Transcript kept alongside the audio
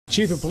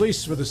Chief of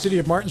Police for the city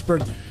of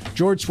Martinsburg,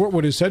 George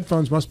Swartwood. His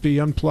headphones must be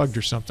unplugged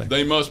or something.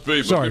 They must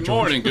be. But Sorry, good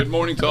morning. Good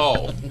morning to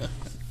all.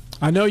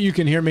 I know you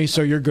can hear me,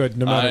 so you're good.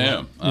 No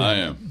matter what. I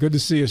am. Good to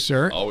see you,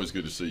 sir. Always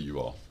good to see you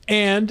all.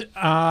 And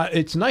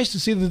it's nice to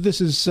see that this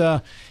is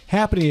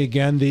happening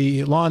again.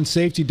 The Lawn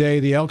Safety Day,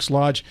 the Elks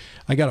Lodge.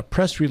 I got a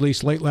press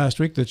release late last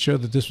week that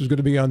showed that this was going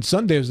to be on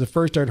Sunday. It was the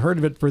first I'd heard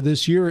of it for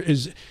this year.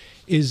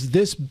 Is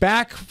this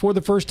back for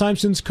the first time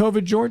since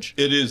COVID, George?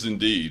 It is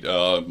indeed.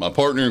 My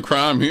partner in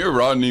crime here,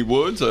 Rodney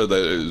Woods, that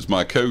is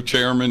my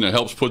co-chairman and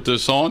helps put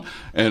this on.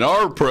 And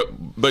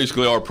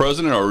basically our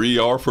president, our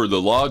ER for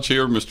the lodge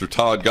here, Mr.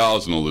 Todd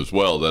Gosnell as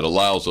well, that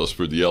allows us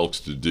for the Elks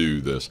to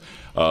do this.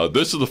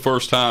 This is the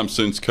first time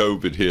since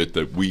COVID hit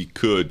that we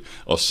could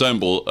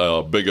assemble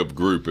a big of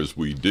group as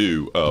we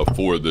do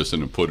for this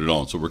and put it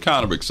on. So we're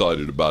kind of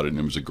excited about it, and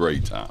it was a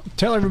great time.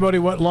 Tell everybody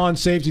what Lawn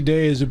Safety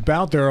Day is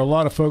about. There are a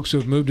lot of folks who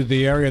have moved to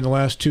the area in the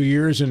last 2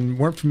 years and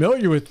weren't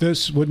familiar with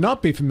this, would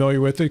not be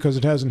familiar with it because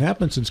it hasn't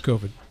happened since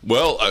COVID.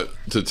 Well,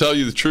 to tell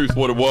you the truth,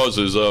 what it was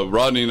is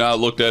Rodney and I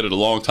looked at it a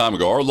long time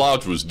ago. Our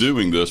lodge was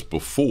doing this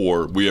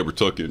before we ever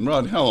took it. And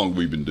Rodney, how long have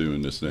we been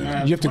doing this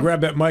now? You have to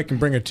grab that mic and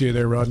bring it to you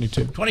there, Rodney,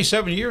 too.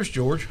 27 years,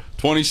 George.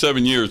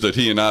 27 years that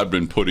he and I have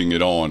been putting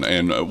it on.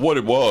 And what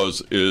it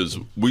was is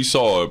we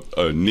saw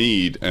a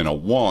need and a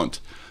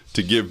want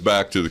to give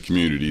back to the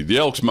community. The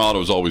Elks motto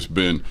has always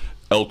been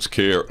Elks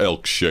Care,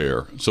 Elks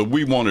Share. So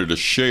we wanted to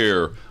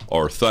share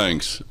our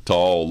thanks to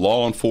all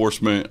law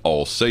enforcement,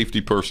 all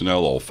safety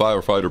personnel, all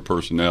firefighter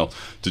personnel,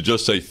 to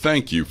just say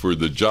thank you for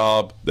the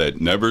job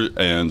that never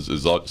ends,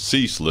 is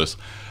ceaseless,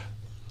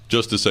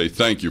 just to say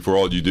thank you for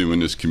all you do in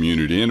this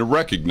community and to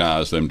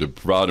recognize them, to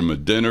provide them a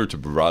dinner, to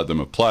provide them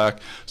a plaque,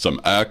 some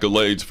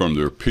accolades from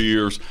their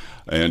peers,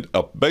 and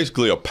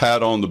basically a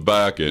pat on the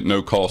back at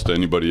no cost to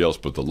anybody else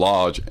but the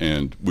lodge,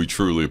 and we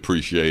truly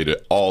appreciate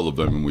it, all of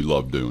them, and we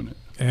love doing it.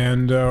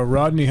 And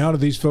Rodney, how do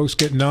these folks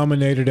get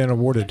nominated and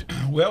awarded?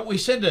 Well, we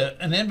send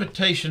an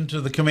invitation to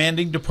the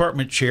commanding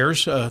department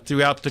chairs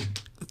throughout the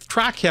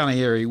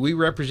Tri-County area. We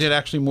represent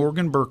actually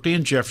Morgan, Berkeley,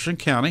 and Jefferson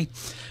County,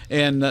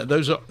 and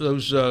those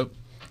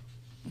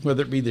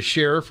whether it be the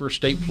sheriff or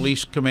state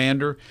police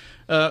commander,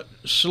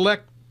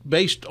 select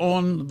based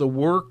on the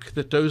work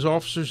that those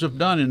officers have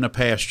done in the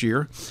past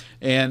year.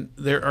 And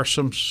there are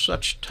some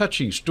such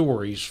touching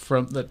stories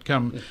that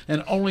come,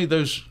 and only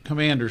those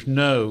commanders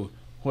know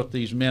what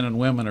these men and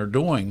women are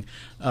doing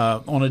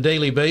on a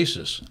daily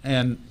basis.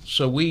 And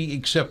so we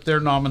accept their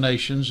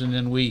nominations, and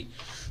then we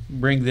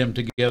bring them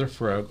together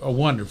for a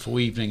wonderful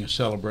evening of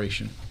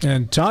celebration.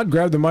 And Todd,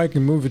 grab the mic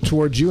and move it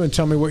towards you and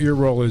tell me what your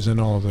role is in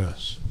all of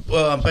this.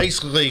 Well,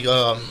 basically,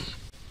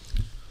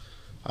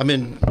 I'm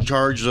in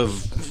charge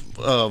of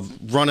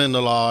running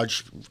the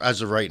lodge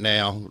as of right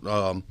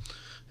now,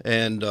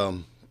 and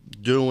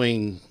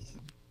we're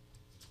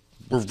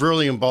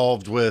really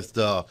involved with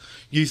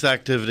youth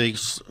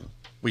activities.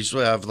 We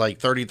still have like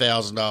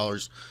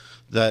 $30,000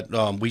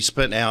 that we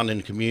spent out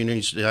in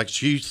communities,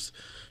 like youth,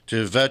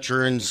 to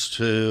veterans,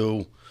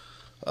 to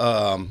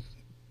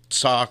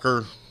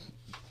soccer,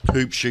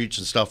 hoop shoots,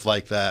 and stuff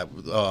like that.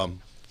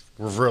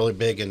 We're really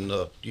big in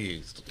the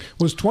youth.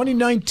 Was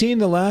 2019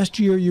 the last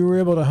year you were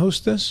able to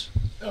host this?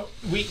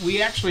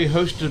 We actually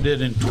hosted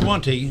it in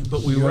 20,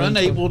 but we were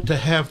unable to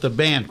have the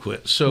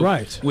banquet. So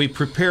we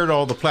prepared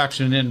all the plaques,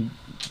 and then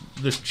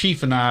the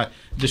chief and I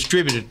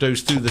distributed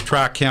those through the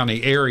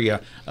Tri-County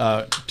area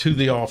to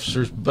the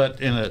officers,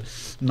 but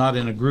not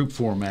in a group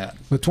format.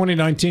 But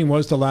 2019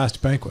 was the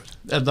last banquet.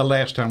 The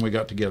last time we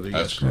got together,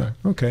 yes. That's correct.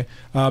 Okay.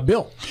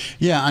 Bill?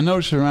 Yeah, I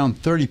noticed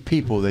around 30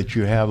 people that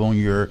you have on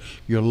your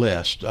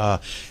list.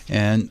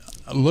 And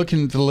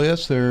looking at the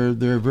list, they're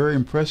very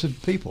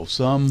impressive people.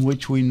 Some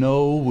which we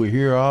know, we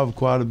hear of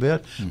quite a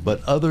bit,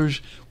 but others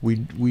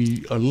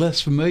we are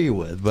less familiar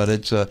with.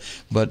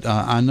 But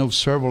I know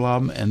several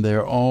of them, and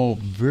they're all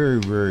very,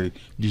 very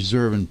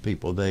deserving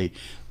people. I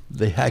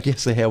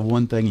guess they have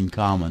one thing in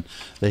common: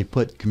 they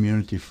put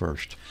community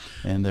first,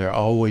 and they're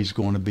always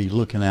going to be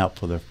looking out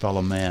for their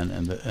fellow man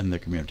and the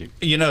community.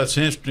 You know, it's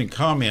an interesting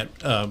comment,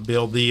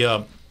 Bill.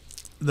 The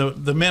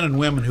men and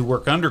women who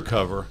work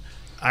undercover,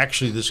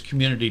 actually, this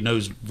community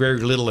knows very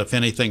little, if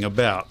anything,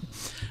 about.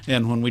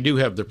 And when we do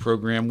have the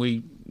program,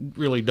 we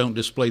really don't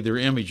display their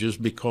images,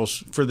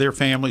 because for their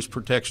families'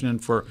 protection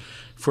and for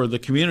the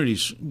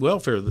community's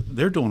welfare,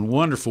 they're doing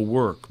wonderful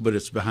work, but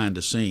it's behind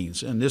the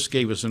scenes. And this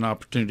gave us an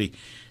opportunity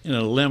in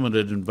a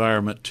limited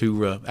environment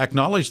to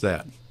acknowledge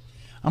that.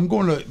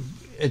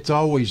 It's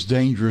always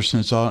dangerous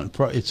and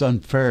it's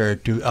unfair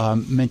to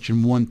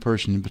mention one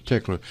person in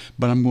particular,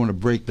 but I'm going to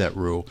break that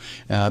rule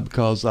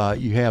because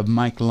you have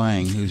Mike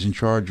Lang, who's in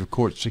charge of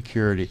court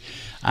security.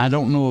 I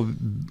don't know if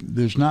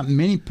there's not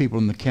many people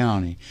in the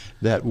county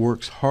that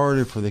works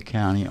harder for the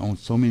county on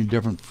so many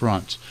different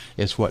fronts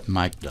as what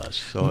Mike does.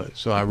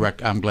 So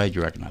I'm glad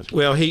you recognize it.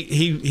 Well,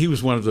 he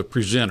was one of the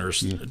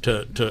presenters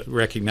to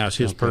recognize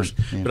his person.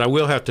 Yeah. But I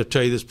will have to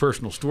tell you this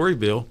personal story,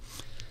 Bill.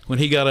 When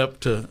he got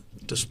up to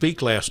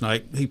speak last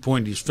night, he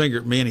pointed his finger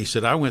at me and he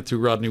said, "I went through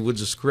Rodney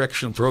Woods'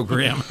 correctional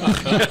program."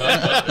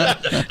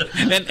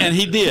 and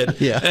he did.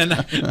 Yeah. And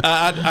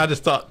I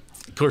just thought,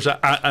 of course,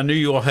 I knew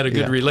you all had a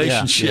good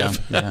relationship.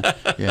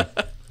 Yeah.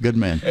 Good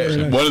man.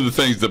 One of the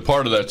things, the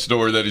part of that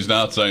story that he's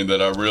not saying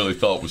that I really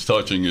thought was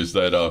touching is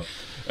that,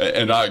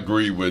 and I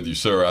agree with you,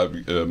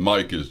 sir,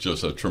 Mike is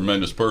just a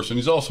tremendous person.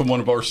 He's also one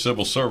of our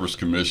civil service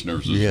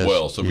commissioners as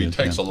well, so he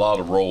takes a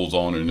lot of roles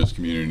on in this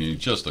community.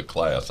 He's just a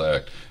class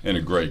act and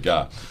a great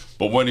guy.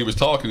 But when he was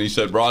talking, he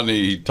said,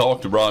 he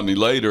talked to Rodney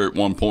later at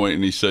one point,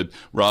 and he said,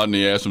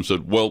 Rodney asked him,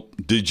 said, well,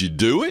 did you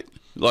do it?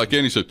 And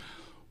he said,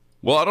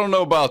 well, I don't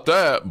know about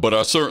that, but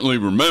I certainly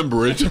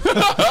remember it.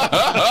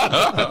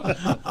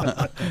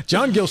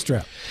 John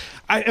Gilstrap.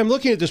 I'm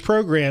looking at this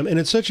program, and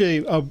it's such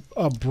a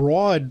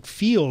broad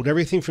field,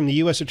 everything from the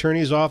U.S.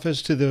 Attorney's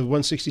Office to the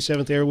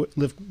 167th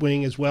Airlift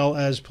Wing, as well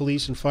as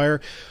police and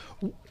fire.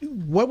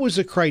 What was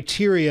the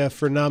criteria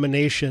for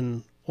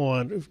nomination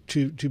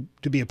to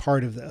be a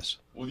part of this?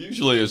 Well,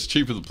 usually as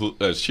chief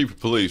of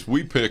police,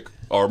 we pick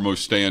our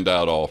most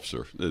standout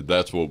officer.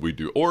 That's what we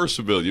do. Or a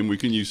civilian. We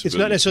can use civilian. It's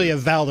not necessarily a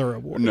Valor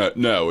Award.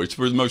 No. It's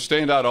for the most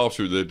standout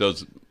officer that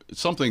does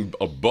something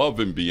above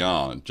and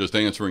beyond just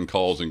answering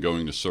calls and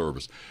going to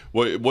service.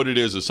 What it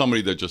is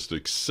somebody that just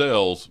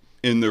excels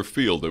in their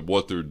field at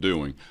what they're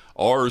doing.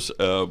 Ours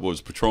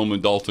was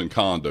Patrolman Dalton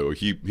Kondo.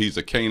 He's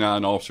a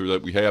canine officer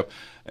that we have.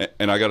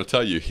 And I got to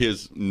tell you,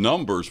 his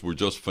numbers were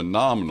just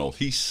phenomenal.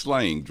 He's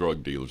slaying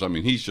drug dealers. I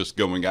mean, he's just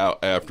going out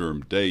after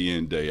them day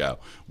in, day out,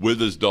 with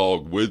his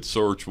dog, with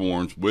search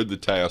warrants, with the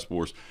task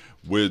force,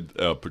 with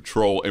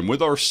patrol, and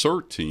with our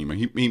CERT team.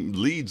 He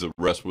leads the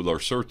rest with our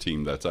CERT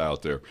team that's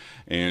out there.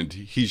 And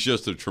he's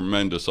just a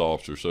tremendous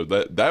officer. So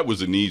that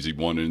was an easy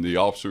one. And the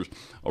officers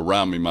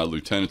around me, my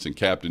lieutenants and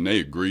captain, they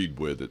agreed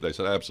with it. They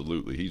said,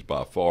 absolutely, he's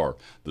by far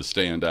the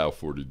standout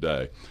for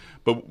today.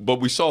 But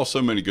we saw so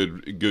many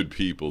good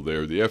people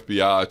there. The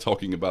FBI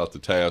talking about the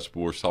task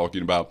force,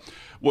 talking about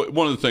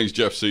one of the things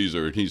Jeff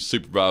Caesar, and he's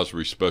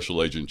supervisory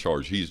special agent in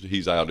charge.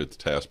 He's out at the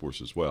task force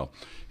as well.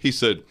 He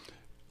said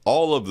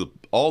all of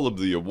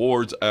the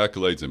awards,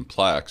 accolades, and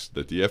plaques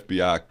that the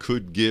FBI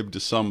could give to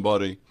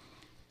somebody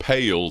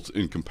pales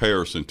in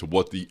comparison to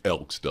what the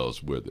Elks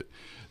does with it.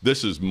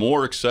 This is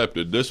more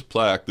accepted. This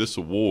plaque, this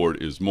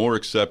award is more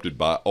accepted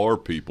by our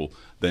people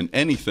than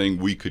anything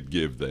we could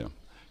give them.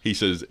 He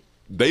says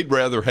they'd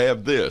rather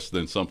have this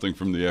than something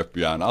from the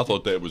FBI, and I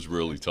thought that was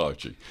really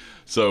touching.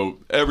 So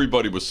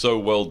everybody was so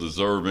well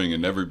deserving,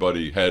 and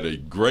everybody had a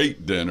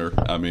great dinner.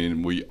 I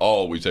mean, we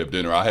always have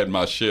dinner. I had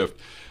my shift.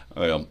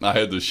 I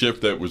had the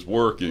shift that was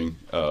working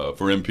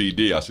for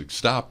MPD. I said,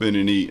 stop in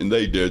and eat, and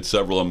they did.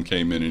 Several of them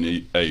came in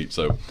and ate,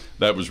 so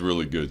that was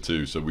really good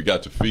too. So we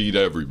got to feed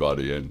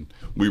everybody, and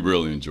we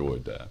really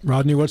enjoyed that.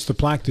 Rodney, what's the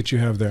plaque that you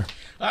have there?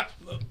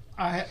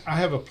 I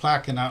have a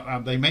plaque,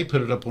 and they may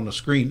put it up on the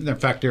screen. In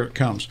fact, there it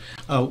comes.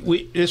 I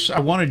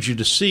wanted you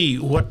to see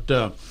what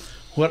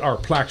our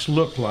plaques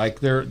look like.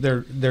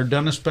 They're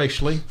done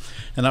especially,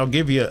 and I'll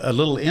give you a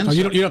little insight. Oh,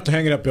 you don't have to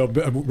hang it up, Bill.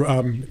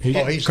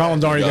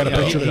 Colin's already got a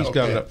picture of it. He's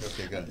got it up.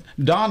 Okay, got it.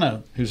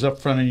 Donna, who's up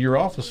front in your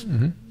office,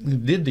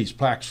 did these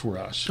plaques for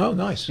us. Oh,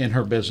 nice. In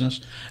her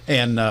business,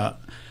 and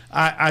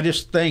I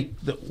just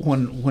think that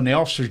when the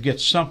officers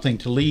get something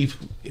to leave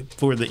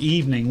for the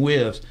evening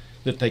with,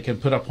 that they can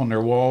put up on their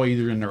wall,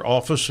 either in their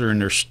office or in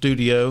their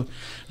studio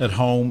at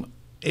home,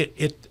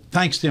 it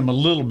thanks them a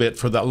little bit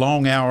for the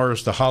long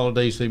hours, the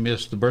holidays they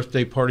missed, the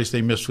birthday parties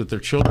they missed with their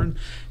children,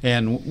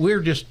 and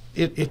we're just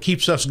it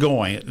keeps us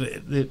going.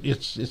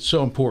 It's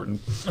so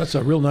important. That's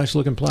a real nice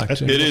looking plaque.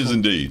 It is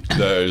indeed.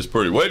 That is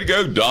pretty. Way to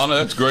go, Donna.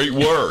 That's great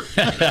work.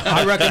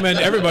 I recommend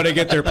everybody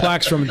get their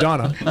plaques from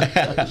Donna.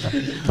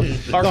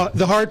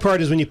 The hard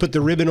part is when you put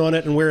the ribbon on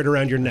it and wear it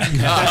around your neck.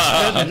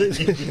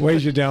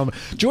 Weighs you down.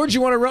 George,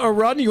 you want to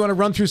Rodney? You want to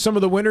run through some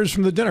of the winners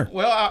from the dinner?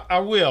 Well, I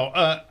will.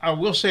 I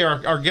will say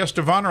our guest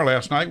of honor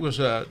last night was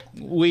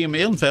William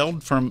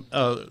Ilfeld from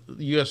the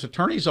U.S.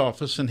 Attorney's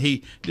Office, and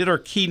he did our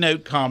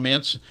keynote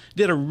comments.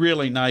 Did a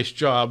really nice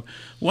job.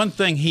 One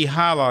thing he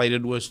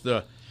highlighted was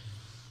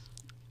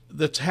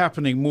that's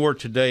happening more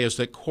today is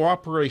that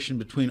cooperation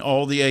between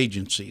all the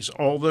agencies,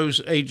 all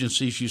those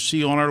agencies you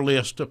see on our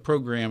list of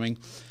programming.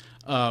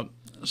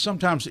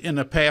 Sometimes in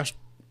the past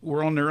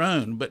were on their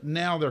own, but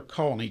now they're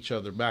calling each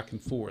other back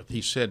and forth.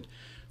 He said,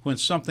 when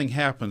something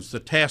happens, the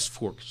task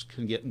force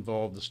can get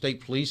involved, the state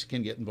police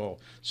can get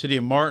involved. City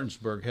of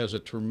Martinsburg has a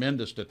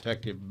tremendous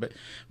detective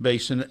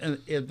base, and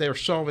they're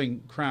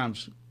solving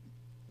crimes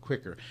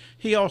quicker.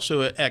 He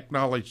also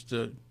acknowledged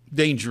the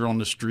danger on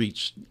the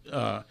streets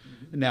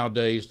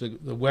nowadays, the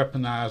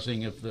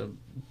weaponizing of the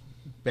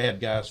bad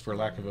guys, for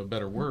lack of a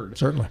better word.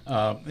 Certainly.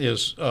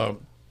 Is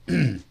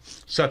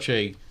such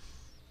a...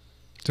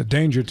 It's a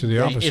danger to the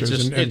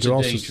officers and to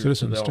all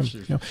citizens.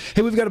 You know.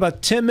 Hey, we've got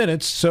about 10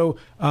 minutes, so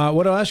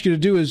what I'll ask you to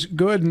do is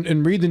go ahead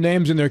and read the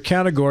names in their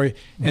category,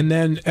 and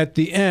then at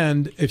the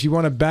end, if you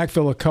want to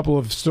backfill a couple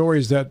of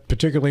stories that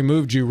particularly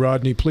moved you,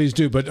 Rodney, please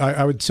do. But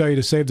I would tell you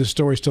to save the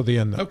stories till the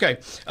end, though. Okay.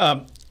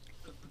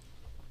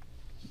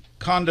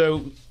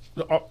 Kondo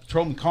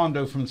Patrolman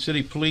Condo from the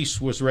City Police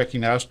was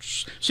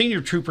recognized.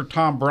 Senior Trooper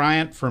Tom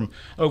Bryant from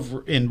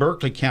over in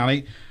Berkeley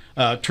County,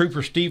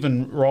 Trooper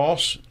Stephen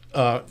Ross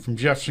from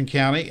Jefferson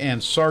County,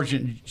 and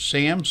Sergeant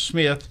Sam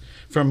Smith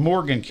from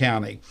Morgan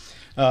County.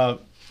 The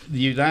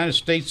United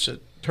States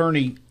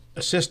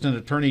Assistant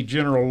Attorney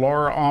General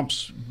Laura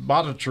Omps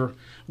Botticher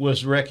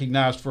was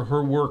recognized for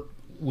her work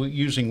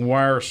using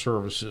wire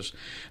services.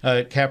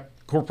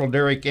 Corporal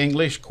Derek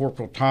English,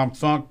 Corporal Tom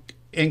Funk.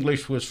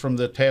 English was from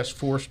the task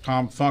force.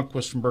 Tom Funk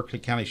was from Berkeley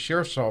County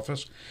Sheriff's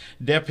Office.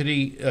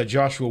 Deputy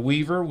Joshua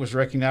Weaver was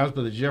recognized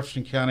by the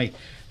Jefferson County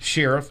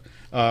Sheriff.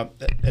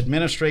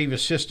 Administrative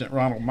Assistant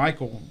Rhonda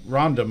Michael,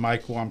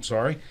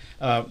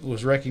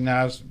 was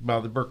recognized by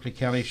the Berkeley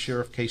County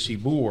Sheriff Casey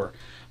Boer.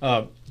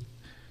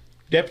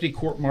 Deputy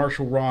Court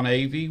Marshal Ron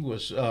Avey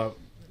was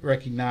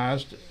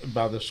recognized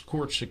by the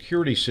court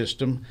security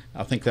system.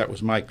 I think that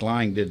was Mike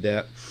Lang did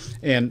that.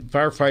 And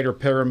firefighter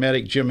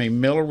paramedic Jimmy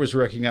Miller was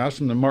recognized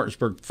from the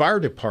Martinsburg Fire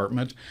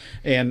Department.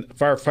 And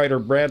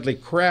firefighter Bradley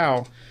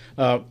Crow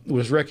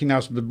was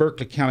recognized by the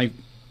Berkeley County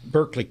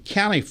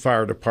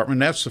Fire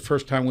Department. That's the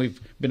first time we've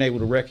been able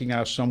to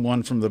recognize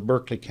someone from the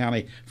Berkeley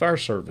County Fire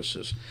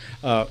Services.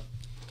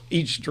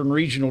 Eastern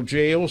Regional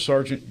Jail,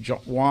 Sergeant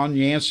Juan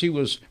Yancey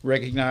was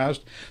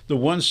recognized. The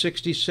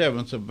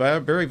 167th, a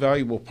very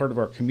valuable part of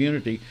our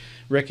community,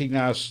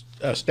 recognized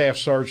Staff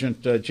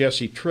Sergeant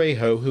Jesse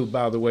Trejo, who,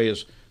 by the way,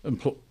 is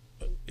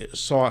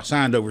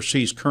assigned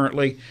overseas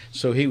currently,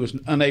 so he was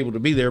unable to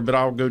be there, but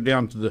I'll go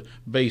down to the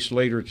base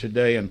later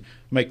today and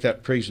make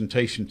that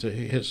presentation to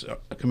his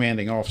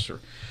commanding officer.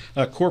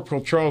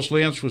 Corporal Charles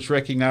Lynch was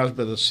recognized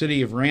by the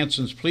City of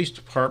Ranson's Police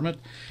Department,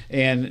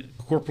 and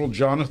Corporal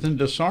Jonathan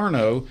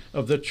DeSarno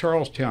of the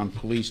Charlestown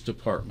Police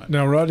Department.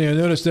 Now, Rodney, I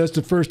noticed that's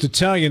the first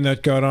Italian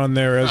that got on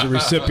there as a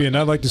recipient.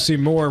 I'd like to see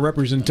more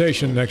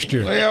representation next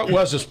year. Well, it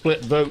was a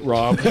split vote,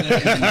 Rob.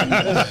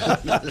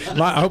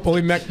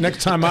 Hopefully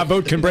next time my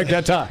vote can break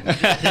that tie.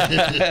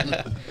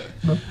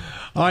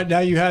 All right, now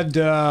you had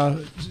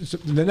the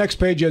next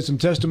page. You had some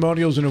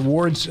testimonials and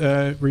awards,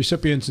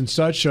 recipients and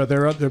such. Are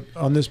there other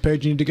on this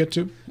page you need to get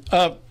to?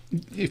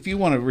 If you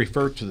want to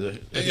refer to the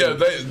they are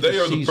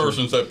the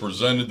persons that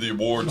presented the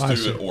awards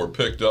to it or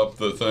picked up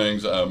the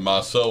things.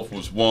 Myself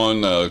was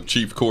one.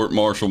 Chief Court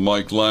Marshal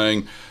Mike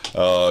Lang,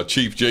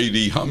 Chief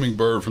J.D.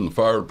 Hummingbird from the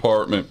Fire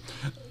Department,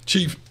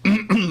 Chief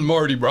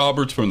Marty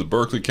Roberts from the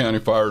Berkeley County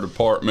Fire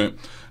Department,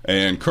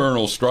 and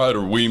Colonel Strider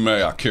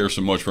Weemay. I care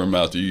so much for him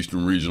out the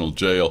Eastern Regional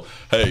Jail.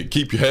 Hey,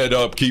 keep your head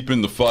up, keep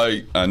in the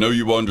fight. I know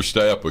you're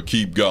understaffed, but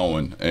keep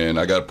going. And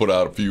I got to put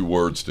out a few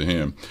words to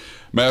him.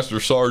 Master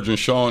Sergeant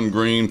Sean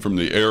Green from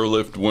the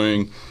Airlift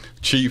Wing.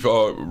 Chief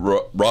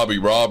Robbie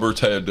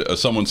Roberts had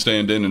someone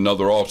stand in,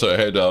 another officer. I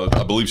had,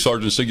 I believe,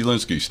 Sergeant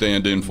Sigilinsky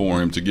stand in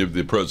for him to give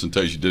the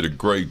presentation. Did a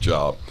great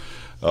job.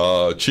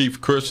 Chief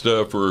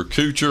Christopher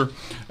Kucher,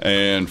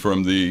 and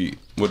from the,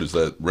 what is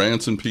that,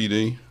 Ranson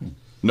PD?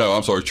 No,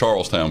 I'm sorry,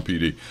 Charlestown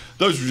PD.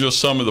 Those were just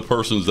some of the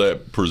persons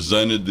that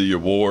presented the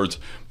awards,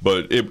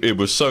 but it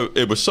was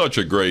such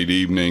a great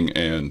evening,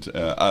 and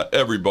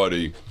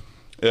everybody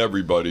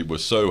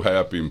was so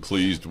happy and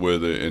pleased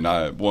with it. And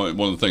one of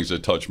the things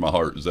that touched my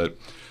heart is that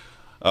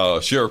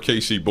Sheriff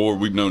Casey Boer,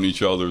 we've known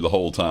each other the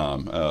whole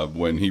time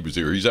when he was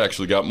here. He's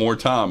actually got more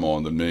time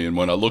on than me. And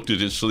when I looked at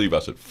his sleeve, I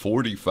said,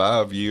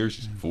 45 years?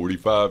 He said,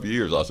 45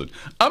 years. I said,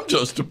 I'm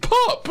just a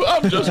pup.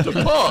 I'm just a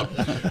pup.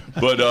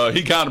 But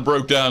he kind of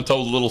broke down and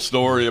told a little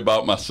story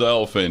about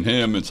myself and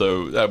him. And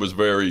so that was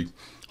very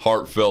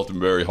heartfelt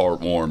and very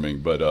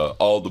heartwarming. But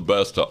all the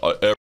best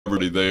to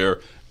everybody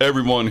there.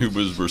 Everyone who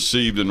was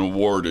received an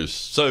award is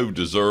so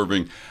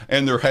deserving,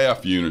 and their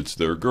half units,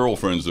 their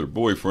girlfriends, their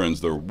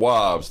boyfriends, their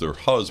wives, their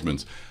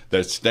husbands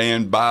that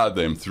stand by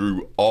them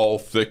through all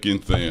thick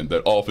and thin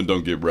that often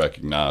don't get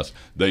recognized.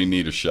 They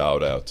need a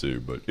shout out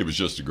too, but it was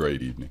just a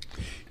great evening.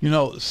 You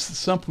know,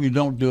 something we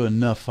don't do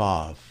enough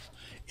of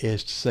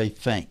is to say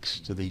thanks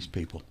to these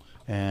people,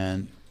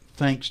 and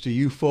thanks to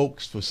you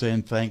folks for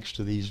saying thanks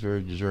to these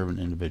very deserving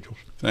individuals.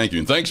 Thank you.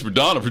 And thanks for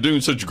Donna for doing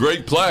such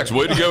great plaques.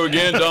 Way to go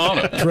again,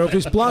 Donna.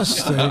 Trophies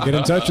Plus. Get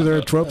in touch with her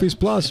at Trophies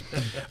Plus.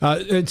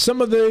 And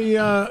some of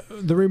the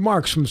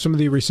remarks from some of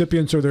the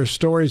recipients or their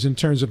stories in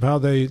terms of how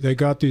they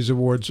got these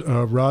awards,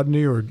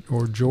 Rodney or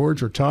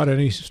George or Todd,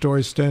 any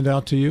stories stand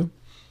out to you?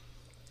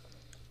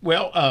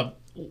 Well,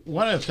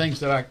 one of the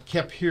things that I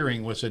kept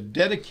hearing was a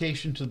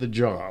dedication to the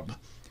job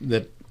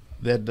that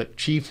the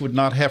chief would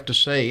not have to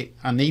say,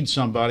 I need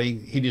somebody.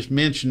 He just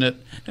mentioned it,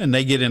 and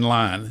they get in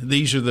line.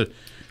 These are the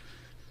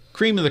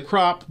cream of the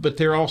crop, but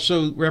they're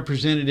also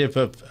representative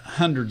of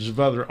hundreds of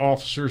other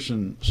officers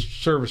and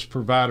service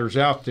providers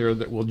out there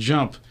that will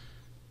jump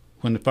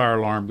when the fire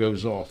alarm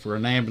goes off or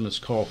an ambulance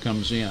call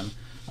comes in.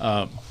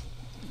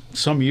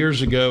 Some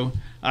years ago,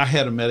 I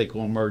had a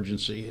medical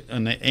emergency,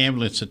 and the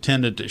ambulance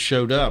attendant that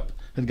showed up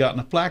had gotten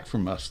a plaque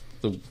from us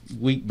the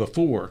week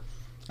before.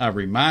 I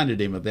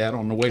reminded him of that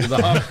on the way to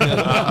the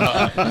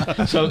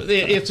hospital. So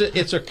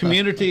it's a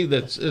community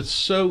it's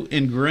so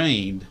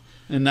ingrained,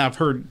 and I've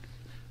heard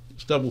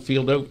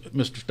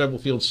Mr.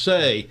 Stubblefield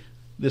say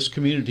this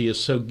community is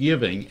so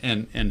giving,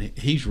 and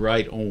he's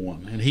right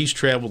on. And he's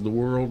traveled the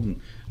world,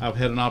 and I've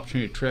had an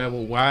opportunity to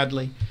travel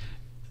widely.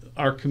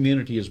 Our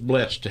community is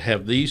blessed to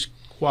have these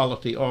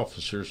quality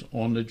officers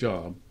on the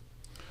job.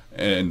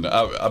 And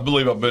I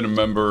believe I've been a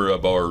member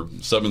of our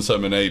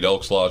 778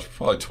 Elks Lodge for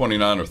probably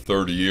 29 or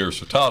 30 years.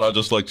 So, Todd, I'd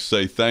just like to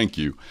say thank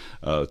you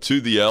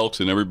to the Elks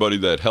and everybody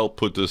that helped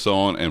put this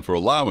on and for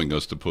allowing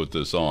us to put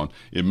this on.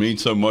 It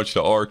means so much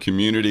to our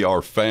community,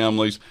 our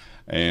families,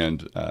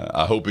 and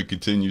I hope it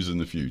continues in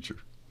the future.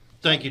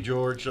 Thank you,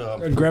 George.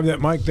 Grab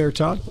that mic there,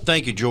 Todd.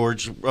 Thank you,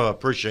 George.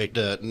 Appreciate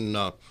that, and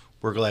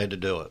we're glad to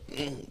do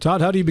it.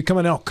 Todd, how do you become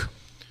an elk?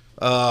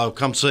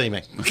 Come see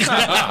me.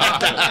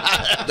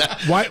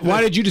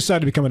 Why did you decide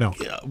to become an elk?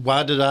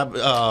 Why did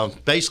I?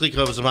 Basically,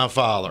 because of my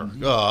father.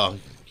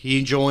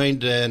 He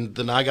joined, and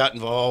then I got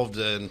involved,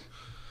 and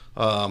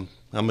I'm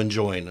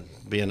enjoying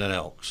being an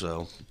elk.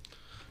 So,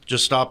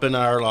 just stop in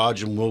our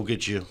lodge, and we'll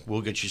get you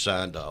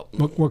signed up.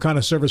 What kind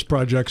of service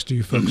projects do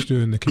you folks do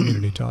in the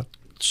community, Todd?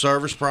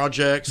 Service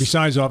projects.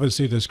 Besides,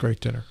 obviously, this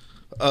great dinner.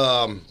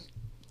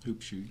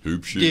 Hoop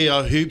shoot.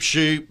 Yeah, hoop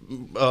shoot,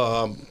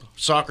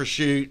 soccer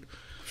shoot.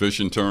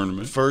 Fishing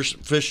tournament.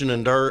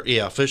 Fishing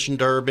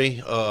derby.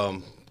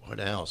 What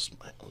else?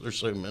 There's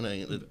so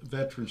many.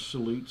 Veteran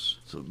salutes.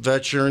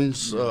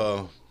 Veterans.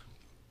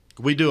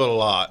 We do it a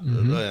lot,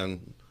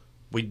 and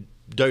we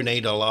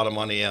donate a lot of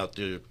money out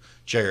to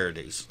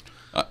charities.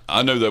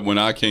 I know that when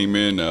I came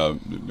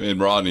in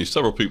Rodney,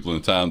 several people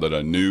in town that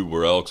I knew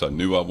were Elks. I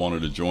knew I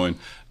wanted to join,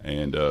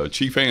 and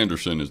Chief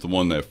Anderson is the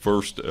one that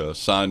first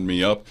signed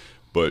me up.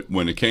 But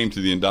when it came to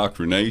the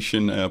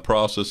indoctrination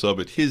process of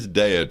it, his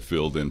dad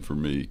filled in for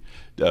me.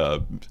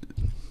 I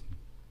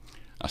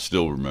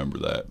still remember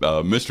that.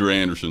 Mr.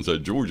 Anderson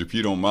said, "George, if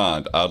you don't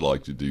mind, I'd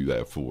like to do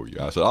that for you."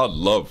 I said, "I'd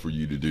love for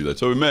you to do that."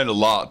 So it meant a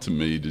lot to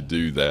me to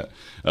do that,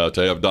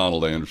 to have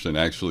Donald Anderson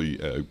actually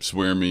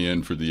swear me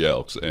in for the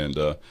Elks. And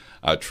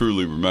I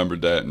truly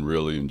remembered that and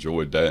really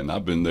enjoyed that, and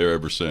I've been there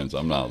ever since.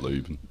 I'm not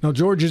leaving. Now,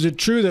 George, is it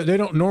true that they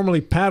don't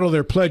normally paddle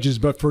their pledges,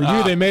 but for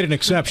you they made an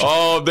exception?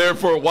 Oh, there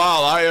for a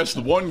while. I asked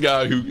the one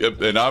guy who,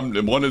 and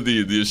I'm one of the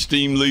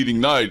esteemed leading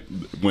knight,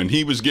 when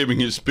he was giving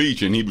his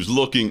speech, and he was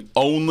looking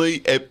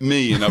only at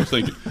me, and I was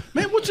thinking,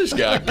 man, what's this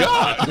guy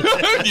got?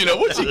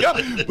 What's he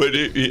got? But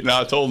and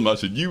I told him, I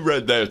said, you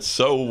read that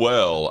so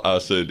well. I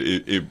said,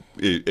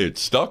 it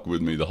stuck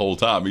with me the whole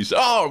time. He said,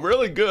 oh,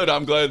 really good.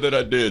 I'm glad that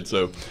I did.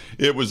 So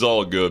it was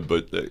all good.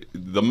 But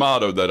the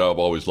motto that I've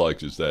always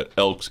liked is that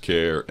Elks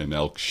care and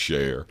Elks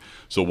share.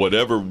 So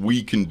whatever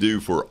we can do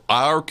for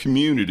our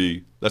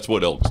community, that's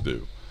what Elks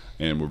do.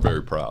 And we're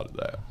very proud of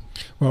that.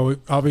 Well,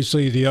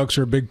 obviously the Elks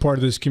are a big part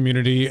of this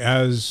community,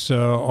 as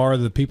are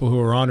the people who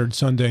are honored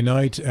Sunday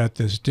night at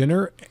this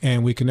dinner.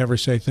 And we can never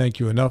say thank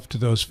you enough to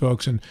those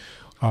folks. And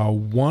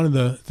one of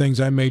the things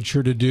I made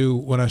sure to do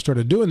when I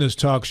started doing this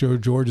talk show,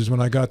 George, is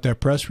when I got that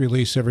press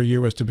release every year,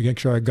 was to make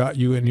sure I got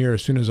you in here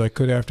as soon as I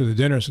could after the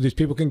dinner so these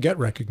people can get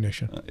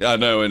recognition. I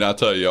know, and I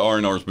tell you,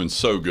 R&R's been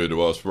so good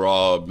to us.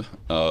 Rob,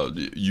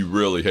 you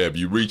really have.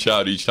 You reach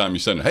out each time you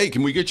send, hey,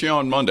 can we get you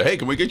on Monday? Hey,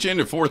 can we get you in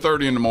at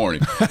 4:30 in the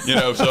morning?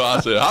 So I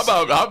said,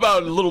 how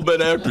about a little bit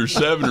after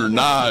 7 or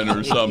 9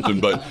 or something?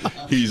 But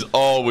he's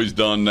always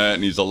done that,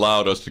 and he's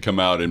allowed us to come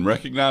out and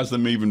recognize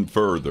them even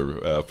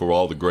further for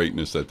all the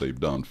greatness that they've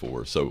done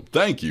for us. So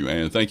thank you,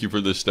 and thank you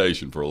for this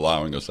station for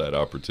allowing us that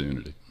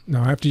opportunity.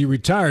 Now, after you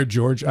retire,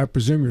 George, I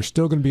presume you're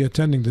still going to be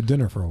attending the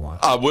dinner for a while.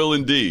 I will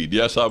indeed.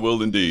 Yes, I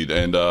will indeed.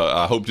 And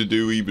I hope to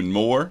do even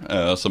more,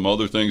 some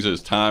other things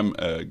as time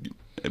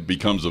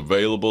becomes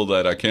available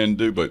that I can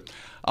do. But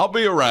I'll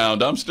be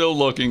around. I'm still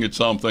looking at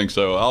something,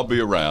 so I'll be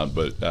around.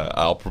 But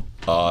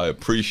I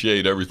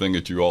appreciate everything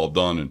that you all have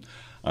done, and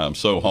I'm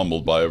so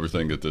humbled by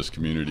everything that this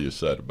community has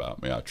said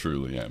about me. I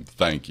truly am.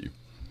 Thank you.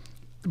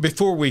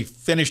 Before we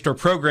finished our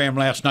program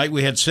last night,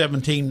 we had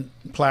 17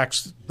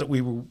 plaques that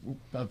we were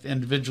of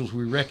individuals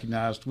we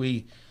recognized.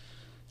 We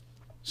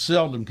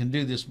seldom can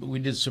do this, but we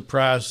did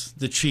surprise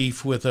the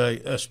chief with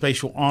a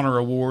special honor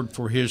award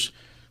for his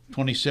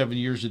 27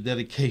 years of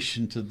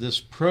dedication to this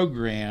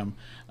program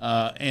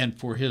and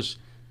for his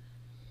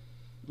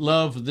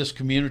love of this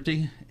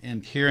community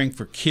and caring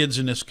for kids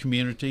in this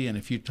community. And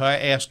if you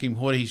ask him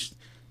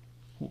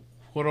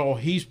what all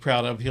he's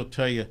proud of, he'll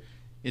tell you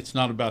it's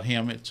not about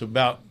him. It's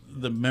about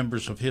the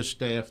members of his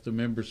staff, the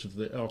members of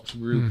the Elks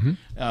group.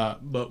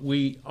 But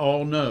we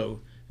all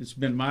know it's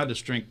been my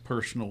distinct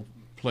personal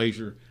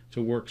pleasure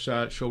to work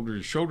shoulder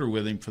to shoulder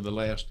with him for the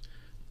last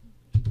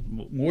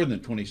more than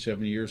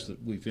 27 years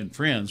that we've been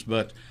friends.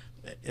 But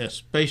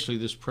especially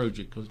this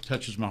project, because it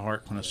touches my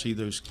heart when I see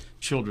those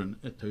children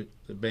at the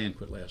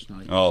banquet last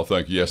night. Oh,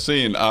 thank you. Yeah,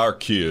 seeing our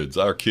kids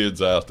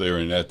out there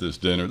and at this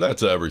dinner,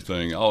 that's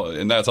everything.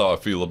 And that's how I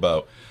feel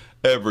about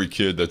every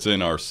kid that's in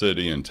our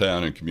city and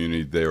town and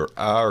community. They're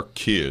our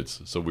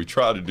kids, so we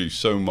try to do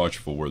so much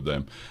for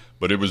them.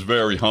 But it was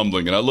very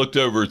humbling, and I looked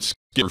over at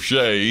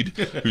Shade,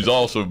 who's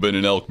also been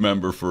an Elk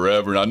member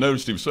forever, and I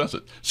noticed he was sweating. I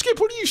said, Skip,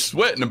 what are you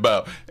sweating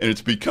about? And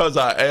it's because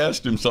I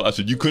asked him something. I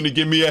said, you couldn't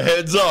give me a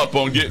heads up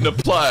on getting a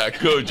plaque,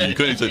 could you? You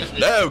couldn't. He said,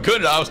 no,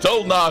 couldn't. I was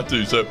told not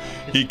to. So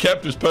he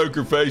kept his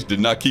poker face, did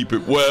not keep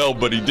it well,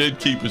 but he did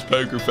keep his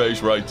poker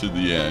face right to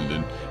the end,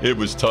 and it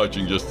was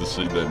touching just to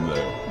see them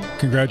there.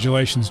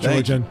 Congratulations,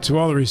 George, and to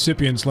all the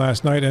recipients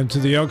last night, and to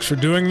the Elks for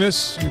doing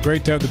this.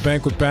 Great to have the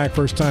banquet back,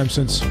 first time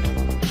since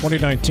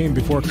 2019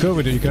 before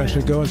COVID. You can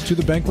actually go to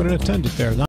the banquet and attend it there.